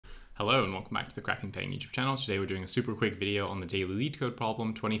Hello and welcome back to the Cracking FAANG YouTube channel. Today we're doing a super quick video on the daily Leetcode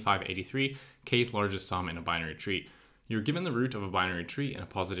problem 2583, kth largest sum in a binary tree. You're given the root of a binary tree and a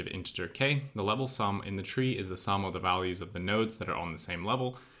positive integer k. The level sum in the tree is the sum of the values of the nodes that are on the same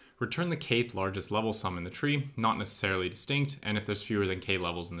level. Return the kth largest level sum in the tree, not necessarily distinct, and if there's fewer than k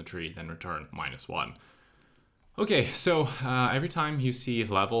levels in the tree, then return -1. Okay, so every time you see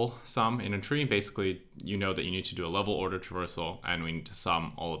level sum in a tree, basically you know that you need to do a level order traversal and we need to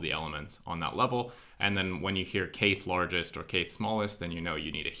sum all of the elements on that level. And then when you hear kth largest or kth smallest, then you know you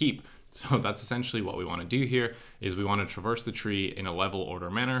need a heap. So that's essentially what we want to do here, is we want to traverse the tree in a level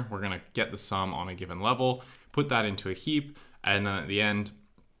order manner. We're going to get the sum on a given level, put that into a heap, and then at the end,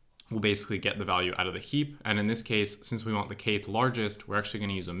 we'll basically get the value out of the heap. And in this case, since we want the kth largest, we're actually going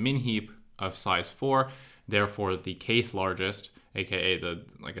to use a min heap of size 4. Therefore, the kth largest, aka the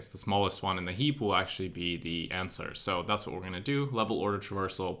smallest one in the heap, will actually be the answer. So that's what we're going to do: level order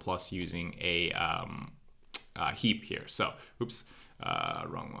traversal plus using a heap here. So, oops,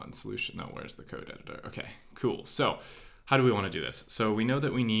 wrong one. Solution. No, where's the code editor? Okay, cool. So, how do we want to do this? So we know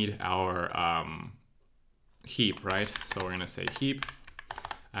that we need our heap, right? So we're going to say heap,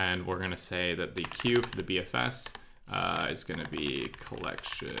 and we're going to say that the queue for the BFS is going to be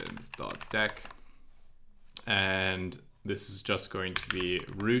collections.dec. And this is just going to be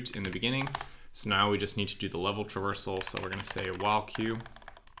root in the beginning. So now we just need to do the level traversal. So we're going to say while q,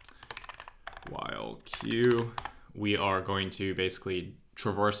 we are going to basically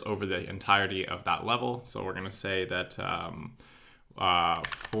traverse over the entirety of that level. So we're going to say that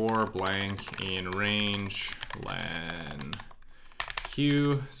for blank in range len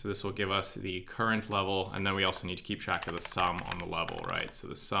q. So this will give us the current level. And then we also need to keep track of the sum on the level, right? So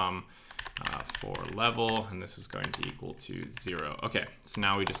the sum for level, and this is going to equal to 0. Okay, so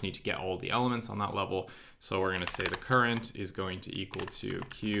now we just need to get all the elements on that level. So we're going to say the current is going to equal to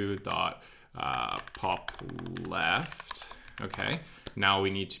q dot pop left. Okay, now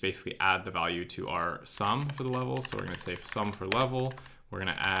we need to basically add the value to our sum for the level. So we're going to say sum for level. We're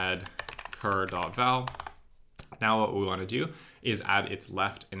going to add cur dot val. Now what we want to do is add its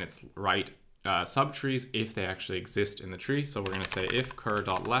left and its right subtrees if they actually exist in the tree. So we're going to say if cur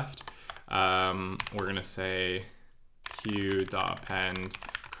dot left. We're going to say q.append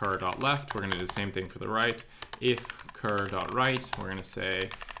cur.left. We're going to do the same thing for the right. If cur.right, we're going to say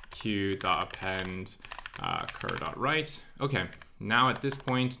q.append cur.right. Okay, now at this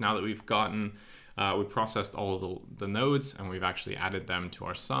point, now that we've gotten, we processed all of the nodes and we've actually added them to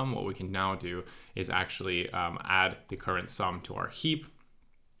our sum, what we can now do is actually add the current sum to our heap.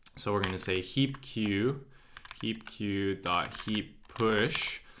 So we're going to say heap q dot heap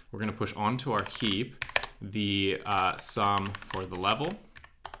push. We're going to push onto our heap the sum for the level.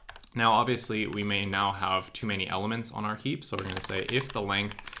 Now, obviously, we may now have too many elements on our heap. So we're going to say if the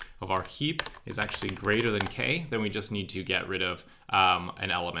length of our heap is actually greater than k, then we just need to get rid of an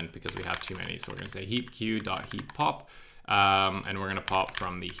element because we have too many. So we're going to say heap q dot heap pop, and we're going to pop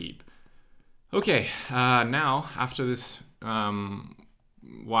from the heap. Okay, now after this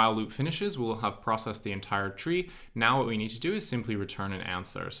while loop finishes, we'll have processed the entire tree. Now what we need to do is simply return an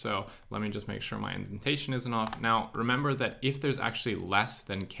answer. So let me just make sure my indentation isn't off. Now remember that if there's actually less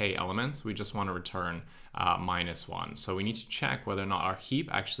than k elements, we just want to return -1. So we need to check whether or not our heap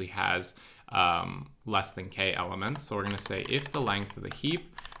actually has less than k elements. So we're going to say if the length of the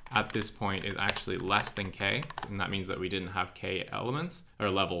heap at this point is actually less than k, and that means that we didn't have k elements,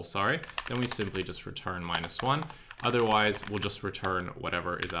 or level, sorry, then we simply just return -1. Otherwise, we'll just return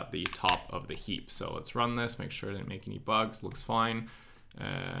whatever is at the top of the heap. So let's run this, make sure I didn't make any bugs, looks fine,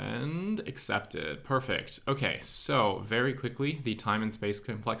 and accepted. Perfect. Okay, so very quickly, the time and space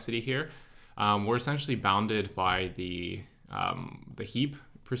complexity here. We're essentially bounded by the heap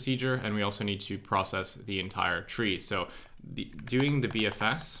procedure, and we also need to process the entire tree. So doing the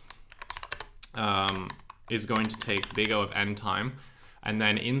BFS is going to take big O of n time, and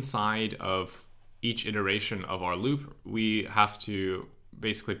then inside of each iteration of our loop, we have to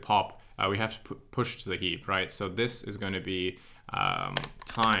basically pop, we have to push to the heap, right? So this is going to be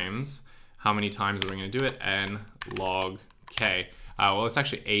times, how many times are we going to do it? N log k. Well, it's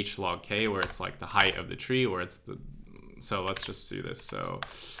actually h log k, where it's like the height of the tree, where it's the, so let's just do this. So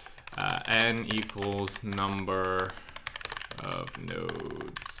n equals number of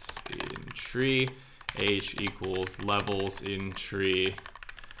nodes in tree, h equals levels in tree,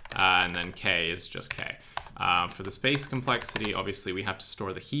 and then k is just k. For the space complexity, obviously we have to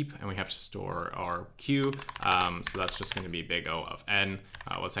store the heap and we have to store our queue. So that's just going to be big O of n.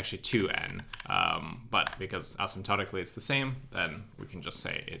 Well, it's actually 2n, but because asymptotically it's the same, then we can just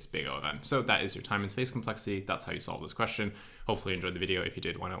say it's big O of n. So that is your time and space complexity. That's how you solve this question. Hopefully you enjoyed the video. If you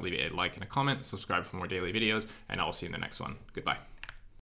did, why not leave it a like and a comment, subscribe for more daily videos, and I will see you in the next one. Goodbye.